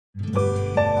Hi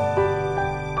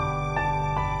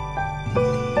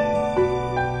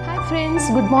friends,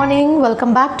 good morning.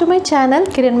 Welcome back to my channel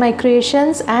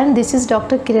Kiranmayikreations and this is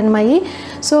Dr. Kianmayi.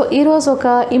 So ee roju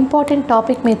oka important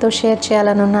topic meeto share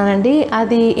cheyalanu unnanandi.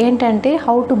 Adi entante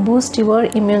how to boost your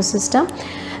immune system.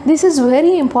 This is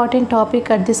very important topic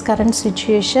at this current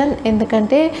situation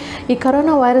ఎందుకంటే ఈ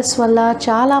corona virus వల్ల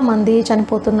చాలా మంది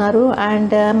చనిపోతున్నారు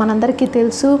and మనందరికీ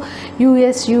తెలుసు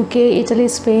US UK Italy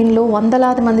స్పెయిన్లో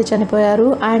వందలాది మంది చనిపోయారు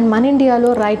అండ్ మన ఇండియాలో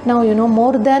right now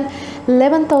more than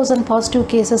 11,000 positive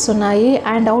cases ఉన్నాయి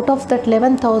and out of that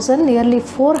 11,000 nearly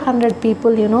 400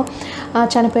 people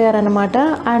చనిపోయారనమాట.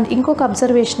 And ఇంకొక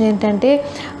అబ్జర్వేషన్ ఏంటంటే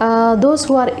those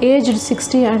who are aged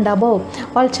 60 and above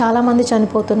వాళ్ళు చాలామంది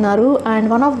చనిపోతున్నారు. And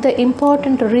one of the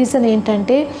important reason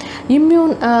ఏంటంటే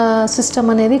ఇమ్యూన్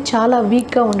సిస్టమ్ అనేది చాలా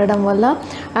వీక్గా ఉండడం వల్ల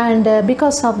and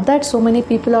because of that so many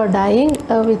people are dying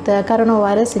with corona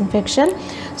virus infection.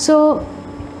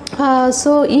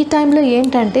 So ఈ టైంలో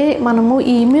ఏంటంటే మనము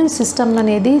ఈ ఇమ్యూన్ సిస్టమ్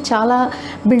అనేది చాలా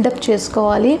బిల్డప్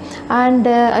చేసుకోవాలి అండ్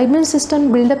ఇమ్యూన్ సిస్టమ్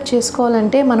బిల్డప్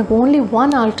చేసుకోవాలంటే మనకు only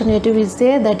one alternative is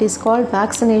they that is called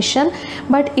vaccination.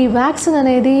 But ఈ వ్యాక్సిన్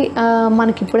అనేది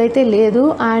మనకి ఇప్పుడైతే లేదు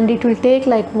and it will take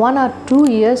like 1 or 2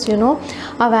 years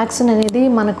ఆ వ్యాక్సిన్ అనేది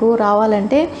మనకు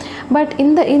రావాలంటే. But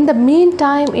in the mean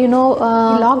time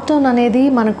lockdown అనేది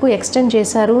మనకు ఎక్స్టెండ్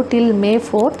చేశారు టిల్ May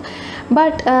 4th.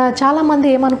 బట్ చాలామంది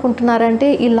ఏమనుకుంటున్నారంటే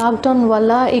ఈ లాక్డౌన్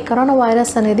వల్ల ఈ కరోనా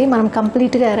వైరస్ అనేది మనం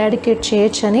కంప్లీట్గా ఎరాడికేట్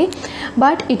చేయొచ్చని.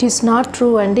 But it is not true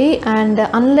అండి. అండ్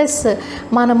అన్లెస్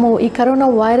మనము ఈ కరోనా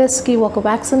వైరస్కి ఒక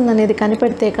వ్యాక్సిన్ అనేది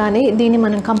కనిపెడితే కానీ దీన్ని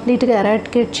మనం కంప్లీట్గా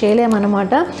eradicate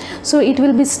చేయలేమన్నమాట. So it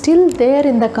will be still there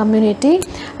in the community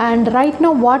and right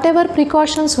now what ever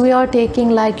precautions we are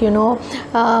taking like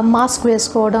mask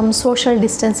వేసుకోవడం, సోషల్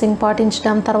డిస్టెన్సింగ్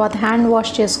పాటించడం, తర్వాత హ్యాండ్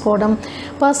వాష్ చేసుకోవడం,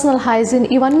 పర్సనల్ హైజీన్,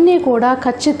 ఇవన్నీ కూడా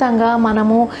ఖచ్చితంగా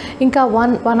మనము ఇంకా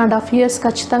 1.5 years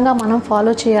ఖచ్చితంగా మనం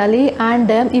ఫాలో చేయాలి.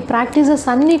 అండ్ ఈ ప్రాక్టీసెస్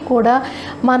అన్నీ కూడా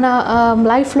మన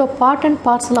లైఫ్లో part and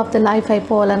parcel of the life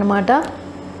అయిపోవాలన్నమాట.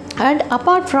 And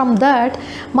apart from that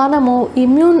మనము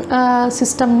ఇమ్యూన్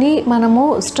సిస్టమ్ని మనము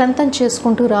స్ట్రెంథన్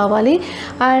చేసుకుంటూ రావాలి.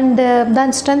 అండ్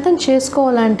దాన్ని స్ట్రెంథన్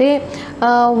చేసుకోవాలంటే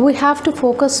we have to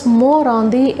focus more on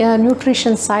the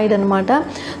nutrition side అనమాట.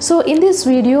 So in this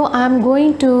video I'm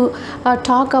going to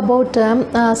talk about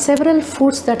several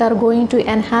foods that are going to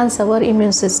enhance our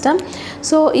immune system.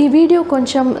 So ఈ video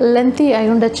కొంచెం lengthy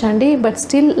అయి ఉండొచ్చండి, but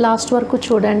still last వరకు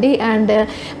చూడండి and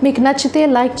మీకు నచ్చితే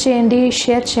like చేయండి,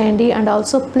 షేర్ చేయండి and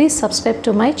also please subscribe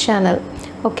to my channel.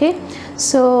 Okay,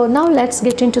 so now let's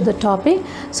get into the topic.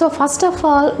 So first of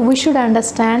all we should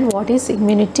understand what is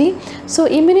immunity. So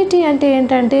immunity ante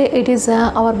entante it is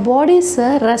our body's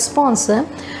response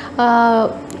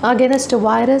against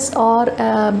virus or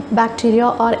bacteria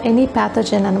or any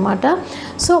pathogen anamata.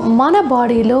 So mana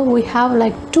body lo we have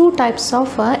like two types of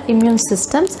immune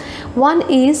systems. One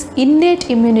is innate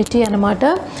immunity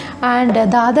anamata and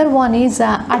the other one is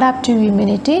adaptive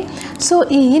immunity. So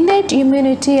ee innate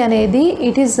immunity anedi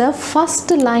it is the first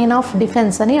line of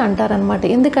defense ani antaru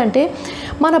anamata. Endukante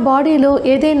mana body lo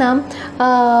edaina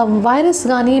virus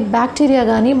gaani bacteria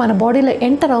gaani mana body lo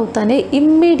enter avutane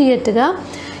immediate ga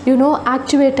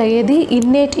activate అయ్యేది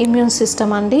innate immune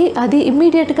system అండి. అది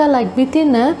ఇమ్మీడియట్గా like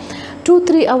within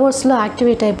 2-3 అవర్స్లో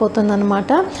activate అయిపోతుంది అనమాట.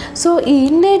 So ఈ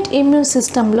innate immune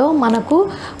సిస్టంలో మనకు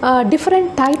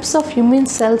different types of immune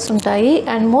cells ఉంటాయి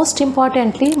అండ్ మోస్ట్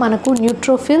ఇంపార్టెంట్లీ మనకు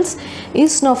neutrophils,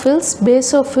 eosinophils,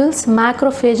 basophils,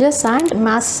 macrophages and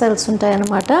mast cells ఉంటాయి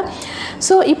అన్నమాట.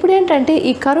 సో ఇప్పుడు ఏంటంటే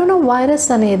ఈ కరోనా వైరస్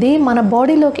అనేది మన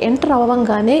బాడీలోకి ఎంటర్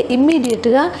అవ్వగానే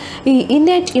ఇమ్మీడియట్గా ఈ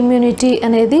ఇన్నేట్ ఇమ్యూనిటీ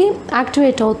అనేది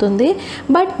యాక్టివేట్ అవుతుంది.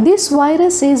 But this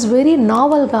virus is very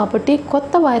naval కాబట్టి,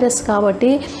 కొత్త వైరస్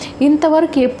కాబట్టి,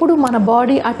 ఇంతవరకు ఎప్పుడు మన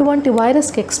బాడీ అటువంటి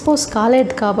వైరస్కి ఎక్స్పోజ్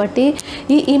కాలేదు కాబట్టి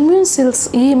ఈ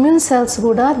ఇమ్యూన్ సెల్స్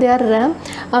కూడా దే ఆర్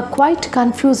క్వైట్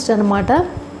కన్ఫ్యూజ్డ్ అనమాట.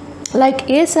 లైక్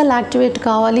ఏ సెల్ యాక్టివేట్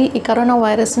కావాలి ఈ కరోనా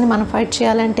వైరస్ని మనం ఫైట్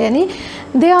చేయాలంటే అని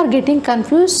they are getting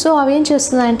confuse. So అవి ఏం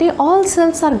చేస్తున్నాయంటే all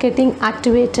cells are getting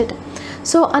activated.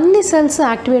 So అన్ని సెల్స్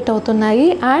యాక్టివేట్ అవుతున్నాయి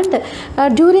అండ్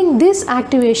డ్యూరింగ్ దిస్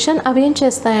యాక్టివేషన్ అవి ఏం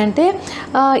చేస్తాయంటే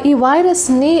ఈ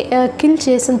వైరస్ని కిల్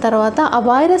చేసిన తర్వాత ఆ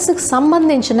వైరస్కి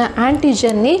సంబంధించిన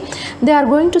యాంటీజెన్ని they are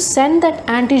going to send that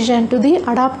antigen to the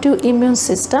adaptive immune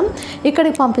system,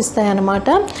 ఇక్కడికి పంపిస్తాయి అన్నమాట.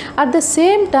 అట్ ద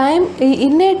సేమ్ టైమ్ ఈ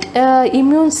ఇన్నేట్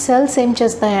ఇమ్యూన్ సెల్స్ ఏం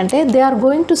చేస్తాయంటే they are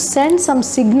going to send some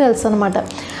signals అనమాట.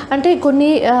 అంటే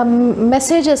కొన్ని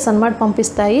మెసేజెస్ అన్నమాట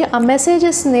పంపిస్తాయి. ఆ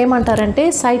మెసేజెస్ని ఏమంటారంటే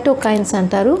సైటోకైన్స్ సైటోకైన్స్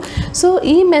అంటారు. సో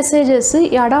ఈ మెసేజెస్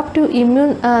ఈ అడాప్టివ్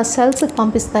ఇమ్యూన్ సెల్స్కి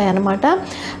పంపిస్తాయి అన్నమాట.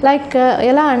 లైక్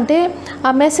ఎలా అంటే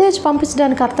ఆ మెసేజ్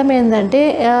పంపించడానికి అర్థం ఏంటంటే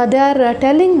they are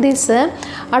telling this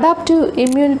adaptive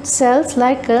immune cells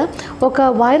like ఒక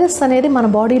వైరస్ అనేది మన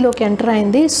బాడీలోకి ఎంటర్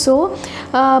అయింది. సో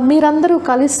మీరందరూ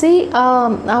కలిసి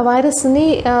ఆ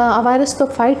వైరస్తో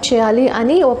ఫైట్ చేయాలి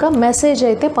అని ఒక మెసేజ్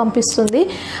అయితే పంపిస్తుంది.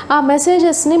 ఆ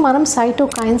మెసేజెస్ని మనం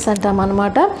సైటోకైన్స్ అంటాం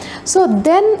అన్నమాట. So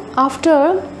then after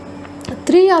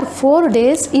 3 or 4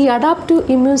 days ఈ అడాప్టివ్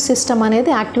ఇమ్యూన్ సిస్టమ్ అనేది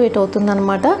యాక్టివేట్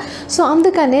అవుతుందన్నమాట. సో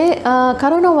అందుకనే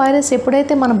కరోనా వైరస్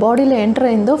ఎప్పుడైతే మన బాడీలో ఎంటర్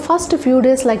అయిందో first few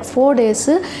days like 4 days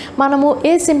మనము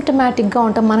ఏసిమ్టమాటిక్గా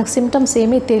ఉంటాం, మనకు సిమ్టమ్స్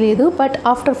ఏమీ తెలియదు. బట్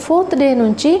ఆఫ్టర్ 4th day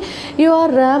నుంచి యు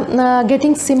ఆర్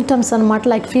గెటింగ్ సిమ్టమ్స్ అనమాట,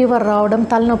 లైక్ ఫీవర్ రావడం,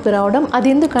 తలనొప్పి రావడం. అది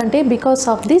ఎందుకంటే because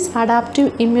of this adaptive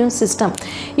immune system.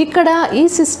 ఇక్కడ ఈ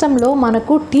సిస్టంలో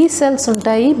మనకు టీ సెల్స్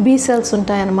ఉంటాయి, బి సెల్స్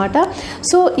ఉంటాయి అన్నమాట.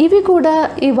 సో ఇవి కూడా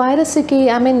ఈ వైరస్కి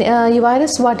ఈ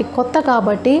వైరస్ వాటికి కొత్త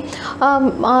కాబట్టి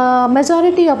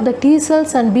majority of the T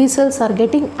cells and B cells are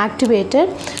getting activated.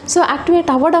 So activate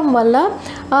అవ్వడం వల్ల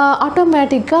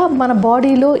ఆటోమేటిక్గా మన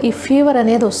బాడీలో ఈ ఫీవర్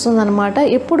అనేది వస్తుందన్నమాట.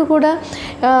 ఎప్పుడు కూడా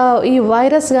ఈ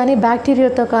వైరస్ కానీ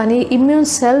బ్యాక్టీరియాతో కానీ ఇమ్యూన్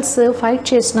సెల్స్ ఫైట్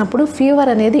చేసినప్పుడు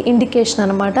ఫీవర్ అనేది ఇండికేషన్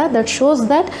అనమాట. That shows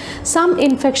that some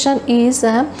infection is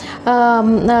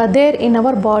there in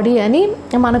our body అని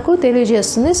మనకు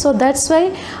తెలియజేస్తుంది. So that's why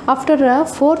after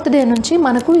 4th day నుంచి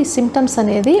మనకు ఈ సిమ్టమ్స్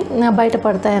అనేది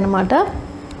బయటపడతాయి అన్నమాట.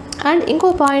 అండ్ ఇంకో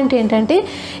పాయింట్ ఏంటంటే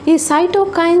ఈ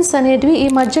సైటోకైన్స్ అనేటివి ఈ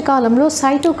మధ్యకాలంలో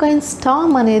సైటోకైన్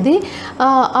స్టామ్ అనేది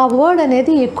ఆ వర్డ్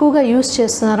అనేది ఎక్కువగా యూస్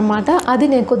చేస్తున్నారన్నమాట. అది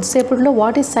నేను కొద్దిసేపట్లో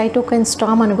వాట్ ఈస్ సైటోకైన్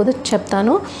స్టామ్ అని కూడా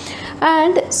చెప్తాను.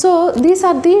 And so these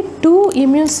are the 2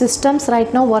 immune systems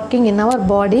right now working in our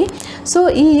body. So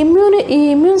ఈ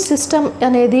ఇమ్యూన్ సిస్టమ్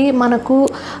అనేది మనకు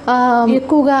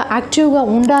ఎక్కువగా యాక్టివ్గా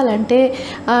ఉండాలంటే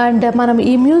అండ్ మనం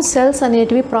ఇమ్యూన్ సెల్స్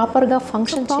అనేటివి ప్రాపర్గా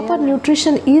function, proper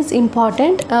nutrition is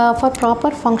important for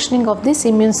proper functioning of this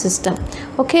immune system.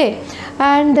 Okay.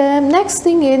 And next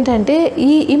thing ఏంటంటే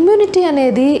ఈ ఇమ్యూనిటీ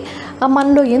అనేది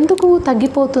మనలో ఎందుకు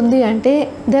తగ్గిపోతుంది అంటే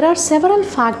there are several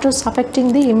factors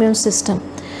affecting the immune system.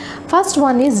 First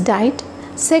one is diet,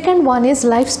 second one is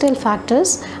life style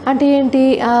factors. అంటే ఏంటి,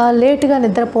 లేట్గా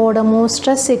నిద్రపోవడము,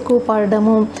 స్ట్రెస్ ఎక్కువ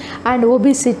పడడము, and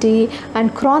obesity and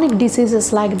chronic diseases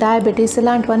like diabetes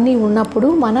ఇలాంటివన్నీ ఉన్నప్పుడు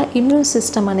మన ఇమ్యూన్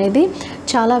సిస్టమ్ అనేది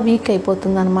చాలా వీక్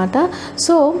అయిపోతుంది అనమాట.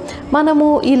 సో మనము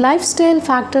ఈ లైఫ్ స్టైల్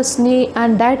ఫ్యాక్టర్స్ని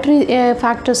అండ్ డైటరీ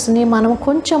ఫ్యాక్టర్స్ని మనం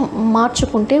కొంచెం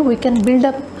మార్చుకుంటే we can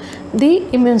buildup the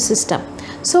immune system.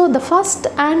 So the first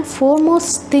and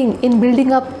foremost thing in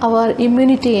building up hour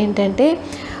immunity ఏంటంటే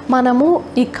మనము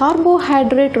ఈ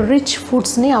కార్బోహైడ్రేట్ రిచ్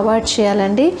ఫుడ్స్ని అవాయిడ్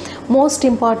చేయాలండి. మోస్ట్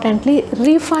ఇంపార్టెంట్లీ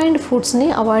రీఫైన్డ్ ఫుడ్స్ని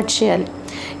అవాయిడ్ చేయాలి.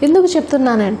 ఎందుకు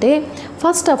చెప్తున్నానంటే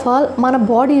ఫస్ట్ ఆఫ్ ఆల్ మన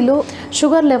బాడీలో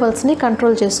షుగర్ లెవెల్స్ని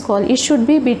కంట్రోల్ చేసుకోవాలి. It should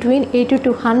be between 80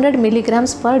 to 100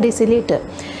 mg/dL.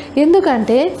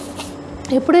 ఎందుకంటే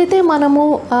ఎప్పుడైతే మనము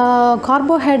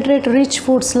carbohydrate rich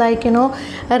foods like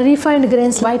refined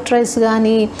grains, white rice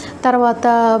కానీ, తర్వాత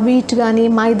వీట్ కానీ,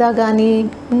 మైదా కానీ,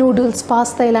 నూడిల్స్,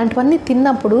 పాస్తా ఇలాంటివన్నీ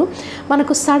తిన్నప్పుడు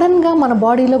మనకు సడన్గా మన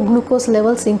బాడీలో గ్లూకోజ్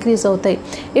లెవెల్స్ ఇంక్రీజ్ అవుతాయి.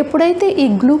 ఎప్పుడైతే ఈ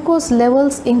గ్లూకోజ్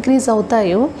లెవెల్స్ ఇంక్రీజ్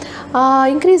అవుతాయో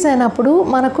ఇంక్రీజ్ అయినప్పుడు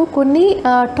మనకు కొన్ని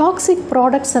టాక్సిక్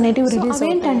ప్రోడక్ట్స్ అనేటివి రిలీజ్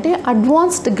ఏంటంటే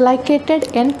అడ్వాన్స్డ్ గ్లైకేటెడ్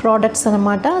ఎండ్ ప్రోడక్ట్స్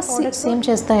అనమాట. ఏం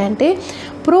చేస్తాయంటే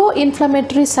ప్రో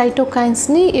ఇన్ఫ్లమేటరీ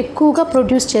సైటోకైన్స్ని ఎక్కువగా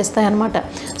ప్రొడ్యూస్ చేస్తాయి అన్నమాట.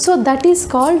 So that is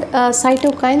called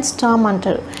cytokine storm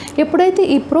అంటారు. ఎప్పుడైతే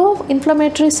ఈ ప్రో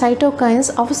ఇన్ఫ్లమేటరీ సైటోకైన్స్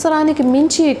అవసరానికి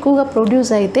మించి ఎక్కువగా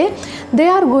ప్రొడ్యూస్ అయితే they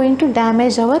are going to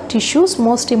damage our tissues,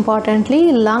 most importantly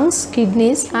lungs,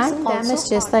 kidneys and damage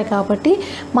చేస్తాయి. కాబట్టి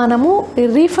మనము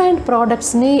రీఫైన్డ్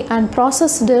ప్రోడక్ట్స్ని అండ్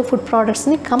ప్రాసెస్డ్ ఫుడ్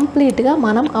ప్రోడక్ట్స్ని కంప్లీట్గా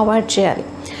మనం అవాయిడ్ చేయాలి.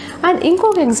 అండ్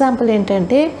ఇంకొక ఎగ్జాంపుల్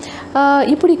ఏంటంటే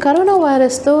ఇప్పుడు ఈ కరోనా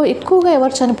వైరస్తో ఎక్కువగా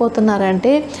ఎవరు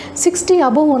చనిపోతున్నారంటే 60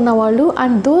 అబవ్ ఉన్నవాళ్ళు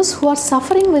and those who are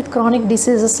suffering with chronic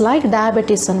diseases like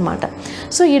diabetes అనమాట.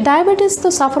 సో ఈ డయాబెటీస్తో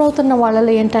సఫర్ అవుతున్న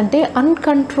వాళ్ళలో ఏంటంటే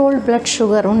అన్కంట్రోల్డ్ బ్లడ్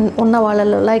షుగర్ ఉన్న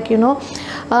వాళ్ళలో లైక్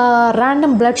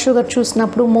ర్యాండమ్ బ్లడ్ షుగర్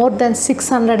చూసినప్పుడు మోర్ దెన్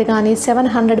 600 కానీ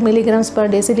 700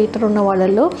 mg/dL ఉన్న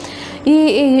వాళ్ళల్లో ఈ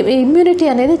ఇమ్యూనిటీ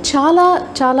అనేది చాలా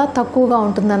చాలా తక్కువగా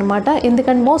ఉంటుందన్నమాట.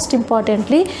 ఎందుకంటే మోస్ట్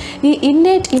ఇంపార్టెంట్లీ ఈ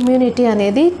ఇన్నేట్ ఇమ్యూనిటీ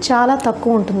అనేది చాలా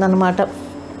తక్కువ ఉంటుందన్నమాట.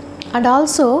 అండ్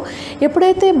ఆల్సో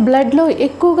ఎప్పుడైతే బ్లడ్లో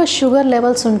ఎక్కువగా షుగర్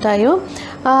లెవెల్స్ ఉంటాయో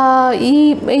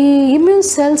ఈ immune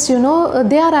cells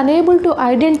they are unable to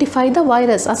identify the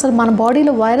virus. అసలు మన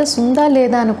బాడీలో వైరస్ ఉందా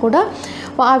లేదా అని కూడా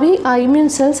అవి ఆ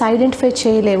ఇమ్యూన్ సెల్స్ ఐడెంటిఫై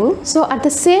చేయలేవు. So at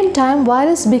the same time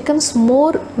virus becomes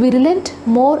more virulent,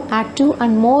 more active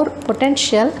and more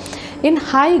potential in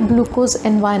high glucose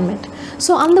environment.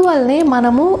 So అందువల్లనే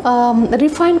మనము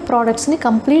రిఫైన్డ్ ప్రోడక్ట్స్ని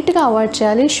కంప్లీట్గా అవాయిడ్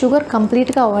చేయాలి, షుగర్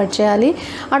కంప్లీట్గా అవాయిడ్ చేయాలి.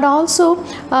 And also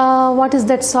what is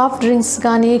that soft drinks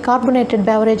కానీ, carbonated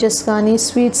beverages కానీ,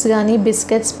 sweets కానీ,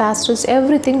 biscuits, pastries,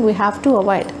 everything we have to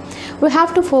avoid. We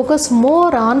have to focus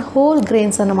more on whole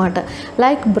grains అన్నమాట.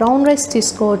 లైక్ బ్రౌన్ రైస్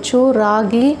తీసుకోవచ్చు,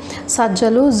 రాగి,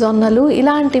 సజ్జలు, జొన్నలు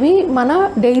ఇలాంటివి మన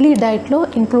డైలీ డైట్లో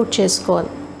ఇంక్లూడ్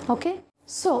చేసుకోవాలి. ఓకే,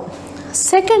 సో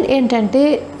సెకండ్ ఏంటంటే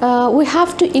we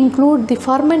have to include the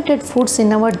fermented foods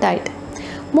in our diet.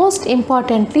 Most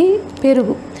importantly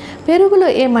పెరుగులో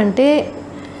ఏమంటే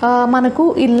మనకు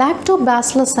ఈ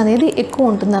లాక్టోబాసిలస్ అనేది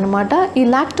ఎక్కువ ఉంటుందన్నమాట. ఈ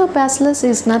lactobacillus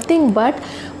is nothing but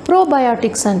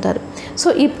probiotics అంటారు. సో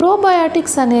ఈ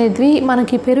ప్రోబయాటిక్స్ అనేది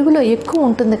మనకి పెరుగులో ఎక్కువ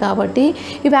ఉంటుంది కాబట్టి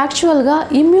ఇవి యాక్చువల్గా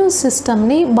ఇమ్యూన్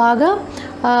సిస్టమ్ని బాగా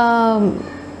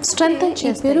స్ట్రెంగ్తన్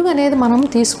చేస్తాయి. పెరుగు అనేది మనం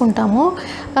తీసుకుంటాము,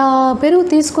 పెరుగు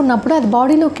తీసుకున్నప్పుడు అది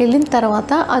బాడీలోకి వెళ్ళిన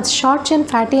తర్వాత అది షార్ట్ చైన్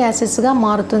ఫ్యాటీ యాసిడ్స్గా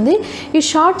మారుతుంది. ఈ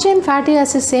షార్ట్ చైన్ ఫ్యాటీ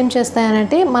యాసిడ్స్ ఏం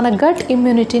చేస్తాయనంటే మన గట్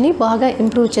ఇమ్యూనిటీని బాగా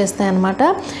improve చేస్తాయన్నమాట.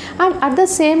 And at the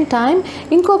same time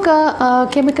ఇంకొక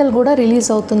కెమికల్ కూడా రిలీజ్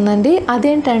అవుతుందండి,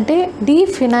 అదేంటంటే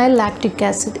డీఫినైల్ లాక్టిక్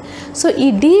యాసిడ్. సో ఈ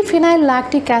డీఫినైల్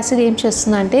లాక్టిక్ యాసిడ్ ఏం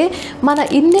చేస్తుందంటే మన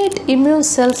ఇన్నేట్ ఇమ్యూన్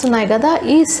సెల్స్ ఉన్నాయి కదా,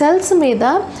 ఈ సెల్స్ మీద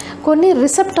కొన్ని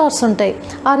రిసెప్టార్స్ ఉంటాయి.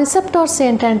 ఆ రిసెప్టార్స్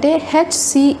ఏంటంటే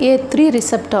HCA3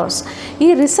 రిసెప్టార్స్. ఈ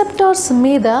రిసెప్టార్స్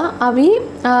మీద అవి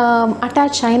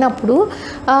అటాచ్ అయినప్పుడు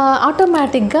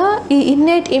ఆటోమేటిక్గా ఈ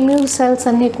ఇన్నేట్ ఇమ్యూన్ సెల్స్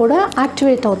అన్నీ కూడా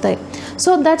యాక్టివేట్ అవుతాయి.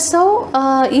 సో దట్స్ హౌ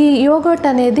ఈ యోగర్ట్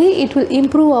అనేది it will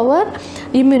improve our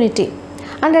immunity.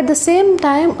 And at the same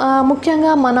time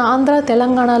ముఖ్యంగా మన ఆంధ్ర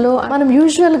తెలంగాణలో మనం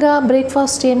యూజువల్గా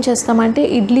బ్రేక్ఫాస్ట్ ఏం చేస్తామంటే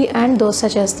ఇడ్లీ అండ్ దోశ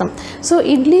చేస్తాం. సో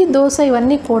ఇడ్లీ, దోశ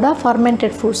ఇవన్నీ కూడా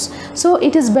fermented foods. So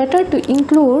it is better to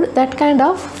include that kind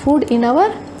of food in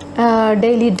our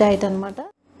daily diet అనమాట.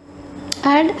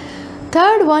 అండ్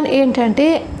థర్డ్ వన్ ఏంటంటే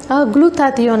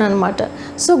గ్లూటాథియోన్ అనమాట.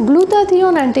 సో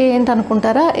గ్లూటాథియోన్ అంటే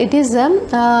ఏంటనుకుంటారా, it is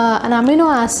an amino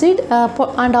acid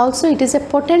and also it is a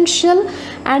potential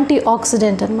anti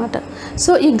oxidant అనమాట.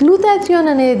 So ఈ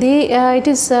glutathione అనేది it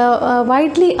is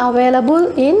widely available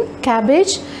in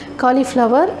cabbage,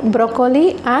 cauliflower, broccoli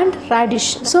and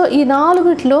radish. So ఈ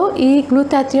నాలుగిట్లో ఈ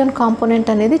glutathione component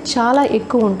అనేది చాలా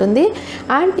ఎక్కువ ఉంటుంది.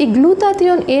 అండ్ ఈ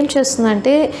గ్లూటాథియోన్ ఏం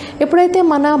చేస్తుందంటే ఎప్పుడైతే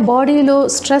మన బాడీలో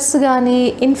స్ట్రెస్ కానీ,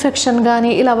 ఇన్ఫెక్షన్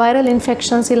కానీ, ఇలా వైరల్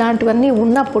ఇన్ఫెక్షన్స్ ఇలాంటివన్నీ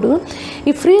ఉన్నప్పుడు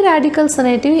ఈ ఫ్రీ రాడికల్స్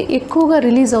అనేటివి ఎక్కువగా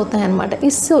రిలీజ్ అవుతాయి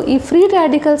అన్నమాట. సో ఈ ఫ్రీ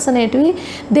రాడికల్స్ అనేటివి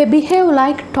they behave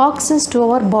like toxins to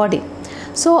our body.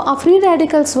 So ఆ ఫ్రీ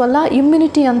రాడికల్స్ వల్ల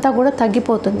ఇమ్యూనిటీ అంతా కూడా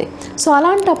తగ్గిపోతుంది. సో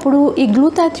అలాంటప్పుడు ఈ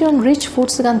గ్లూటాథియోన్ రిచ్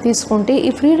ఫుడ్స్ కానీ తీసుకుంటే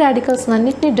ఈ ఫ్రీ రాడికల్స్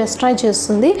అన్నిటినీ డిస్ట్రాయ్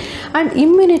చేస్తుంది అండ్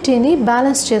ఇమ్యూనిటీని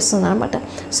బ్యాలెన్స్ చేస్తుంది అనమాట.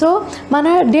 సో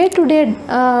మన డే టు డే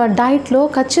డైట్లో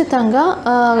ఖచ్చితంగా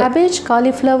క్యాబేజ్,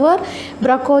 కాలీఫ్లవర్,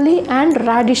 బ్రోకోలీ అండ్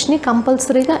రాడిష్ని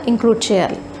కంపల్సరీగా ఇంక్లూడ్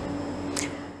చేయాలి.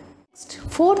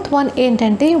 ఫోర్త్ వన్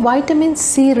ఏంటంటే వైటమిన్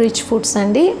సి రిచ్ ఫుడ్స్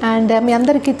అండి. అండ్ మీ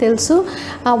అందరికీ తెలుసు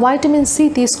వైటమిన్ సి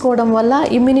తీసుకోవడం వల్ల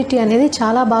ఇమ్యూనిటీ అనేది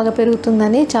చాలా బాగా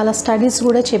పెరుగుతుందని చాలా స్టడీస్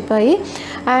కూడా చెప్పాయి.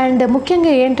 అండ్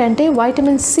ముఖ్యంగా ఏంటంటే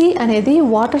వైటమిన్ సి అనేది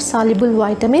వాటర్ సాల్యుబుల్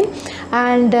వైటమిన్.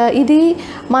 అండ్ ఇది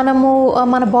మనము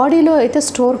మన బాడీలో అయితే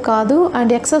స్టోర్ కాదు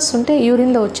అండ్ ఎక్సెస్ ఉంటే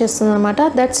యూరిన్లో వచ్చేస్తుంది అనమాట.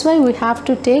 That's why we have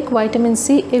to take vitamin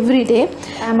see every day.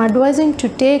 I'm advising to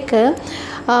take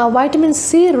vitamin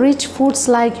C rich foods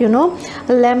like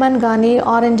lemon కానీ,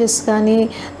 ఆరెంజెస్ కానీ,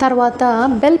 తర్వాత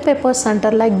బెల్ పెప్పర్స్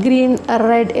అంటారు, like green,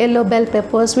 red, yellow bell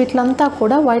peppers, వీటిలంతా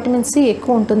కూడా vitamin C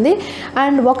ఎక్కువ ఉంటుంది.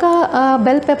 And ఒక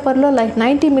bell పెప్పర్లో like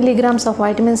 90 milligrams of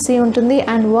vitamin C ఉంటుంది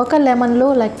and ఒక లెమన్లో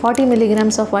like 40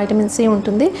 milligrams of vitamin C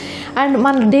ఉంటుంది. అండ్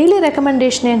మన డైలీ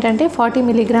రికమెండేషన్ ఏంటంటే 40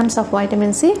 milligrams of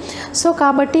vitamin C. So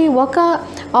కాబట్టి ఒక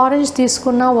ఆరెంజ్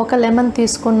తీసుకున్నా, ఒక లెమన్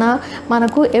తీసుకున్నా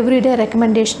మనకు ఎవ్రీడే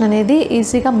రికమెండేషన్ అనేది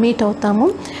ఈజీగా మీట్ అవుతాము.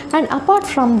 అండ్ అపార్ట్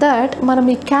ఫ్రమ్ దట్ మనం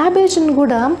ఈ క్యాబేజ్ని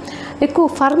కూడా ఎక్కువ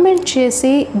ఫర్మెంట్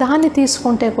చేసి దాన్ని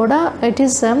తీసుకుంటే కూడా it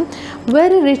is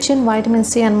very rich in vitamin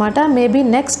C అనమాట. మేబీ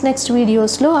నెక్స్ట్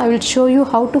వీడియోస్లో I will show you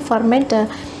how to ferment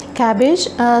cabbage.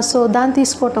 So దాన్ని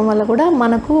తీసుకోవటం వల్ల కూడా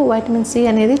మనకు వైటమిన్ సి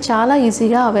అనేది చాలా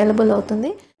ఈజీగా అవైలబుల్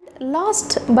అవుతుంది.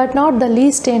 Last but not the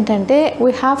least ఏంటంటే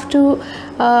we have to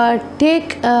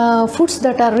take foods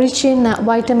that are rich in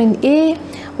vitamin A,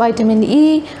 vitamin E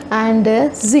and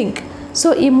zinc. So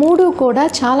ఈ మూడు కూడా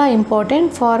చాలా important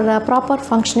for proper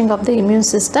functioning of the immune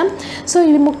system. So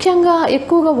ఇవి ముఖ్యంగా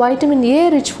ఎక్కువగా vitamin A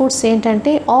rich foods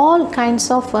ఏంటంటే all kinds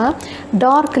of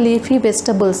dark leafy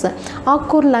vegetables.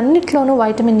 ఆకుకూరలు అన్నిట్లోనూ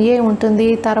వైటమిన్ ఏ ఉంటుంది.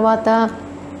 తర్వాత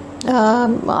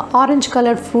ఆరెంజ్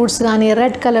కలర్డ్ ఫ్రూట్స్ కానీ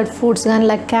రెడ్ కలర్డ్ ఫ్రూట్స్ కానీ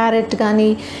లైక్ క్యారెట్ కానీ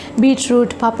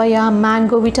బీట్రూట్ పపాయ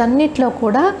మ్యాంగో వీటన్నిటిలో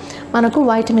కూడా మనకు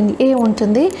వైటమిన్ ఏ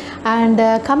ఉంటుంది. అండ్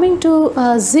కమింగ్ టు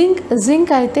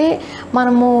జింక్ అయితే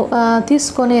మనము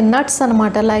తీసుకునే నట్స్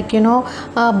అనమాట లైక్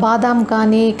బాదాం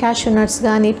కానీ క్యాషూ నట్స్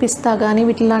కానీ పిస్తా కానీ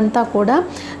వీటిలంతా కూడా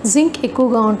జింక్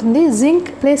ఎక్కువగా ఉంటుంది. Zinc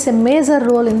place a major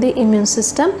role in the immune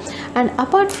system. And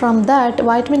apart from that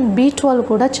vitamin B12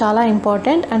 కూడా చాలా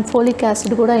ఇంపార్టెంట్ అండ్ ఫోలిక్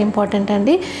యాసిడ్ కూడా ఇంపార్టెంట్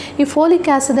అండి. ఈ ఫోలిక్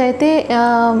యాసిడ్ అయితే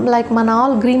లైక్ మన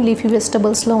ఆల్ గ్రీన్ లీఫీ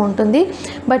వెజిటబుల్స్లో ఉంటుంది.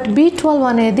 బట్ B12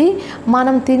 అనేది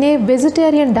మనం తినే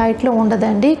వెజిటేరియన్ డైట్లో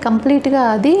ఉండదండి. కంప్లీట్గా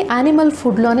అది యానిమల్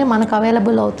ఫుడ్లోనే మనకు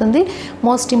అవైలబుల్ అవుతుంది.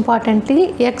 మోస్ట్ ఇంపార్టెంట్లీ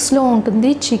ఎగ్స్లో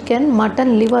ఉంటుంది, చికెన్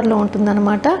మటన్ లివర్లో ఉంటుంది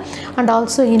అనమాట. And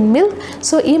also in milk.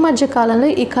 So ఈ మధ్య కాలంలో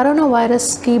ఈ కరోనా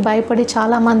వైరస్కి భయపడి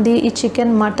చాలామంది ఈ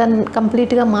చికెన్ మటన్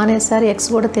కంప్లీట్గా మానేసారు, ఎగ్స్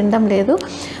కూడా తినడం లేదు.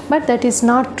 But that is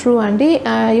not true అండి.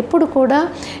 ఇప్పుడు కూడా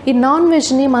ఈ నాన్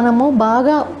వెజ్ని మనము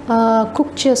బాగా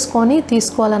కుక్ చేసుకొని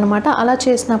తీసుకోవాలన్నమాట. అలా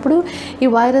చేసినప్పుడు ఈ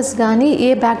వైరస్ కానీ ఏ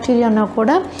బ్యాక్టీరియా ఉన్నా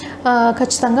కూడా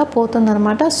ఖచ్చితంగా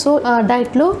పోతుందన్నమాట. సో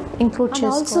డైట్లో ఇంక్లూడ్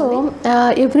చేసుకోవాలి. Also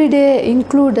everyday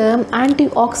include anti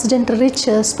oxidant rich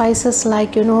spices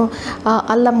like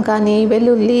అల్లం కానీ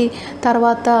వెల్లుల్లి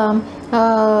తర్వాత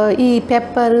ఈ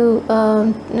పెప్పరు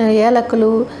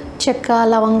యాలకులు చెక్క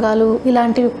లవంగాలు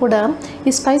ఇలాంటివి కూడా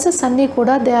ఈ స్పైసెస్ అన్నీ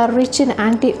కూడా they are rich in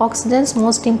anti oxidants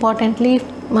most importantly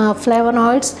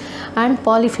flavonoids and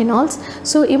polyphenols.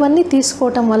 So ఇవన్నీ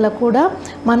తీసుకోవటం వల్ల కూడా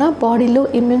మన బాడీలో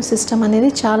ఇమ్యూన్ సిస్టమ్ అనేది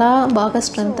చాలా బాగా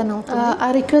స్ట్రెంగ్తన్ అవుతుంది.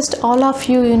 I request all of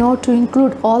you to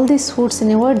include all these foods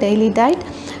in your daily diet.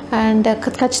 And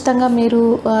ఖచ్చితంగా మీరు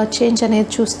చేంజ్ అనేది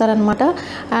చూస్తారనమాట.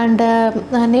 అండ్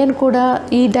నేను కూడా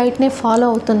ఈ డైట్నే ఫాలో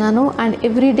అవుతున్నాను. And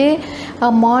everyday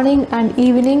morning and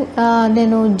evening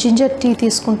నేను జింజర్ టీ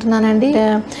తీసుకుంటున్నానండి.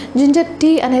 జింజర్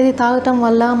టీ అనేది తాగటం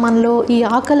వల్ల మనలో ఈ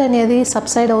ఆకలి అనేది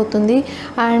సబ్సైడ్ అవుతుంది.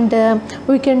 And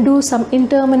we can do some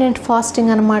ఇంటర్మినెంట్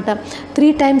fasting అనమాట.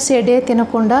 3 times a day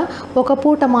తినకుండా ఒక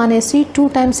పూట మానేసి 2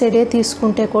 times a day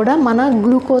తీసుకుంటే కూడా మన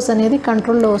గ్లూకోజ్ అనేది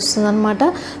కంట్రోల్లో వస్తుంది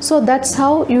అనమాట. So that's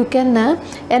how you can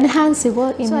enhance your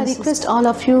immune system. So I request all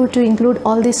of you to include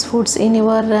all these foods in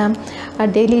your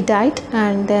daily diet.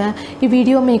 And ఈ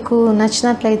వీడియో మీకు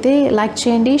నచ్చినట్లయితే లైక్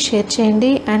చేయండి, షేర్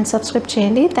చేయండి అండ్ సబ్స్క్రైబ్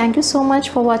చేయండి. Thank you so much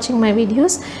for watching my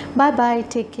videos. Bye bye,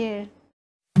 take care.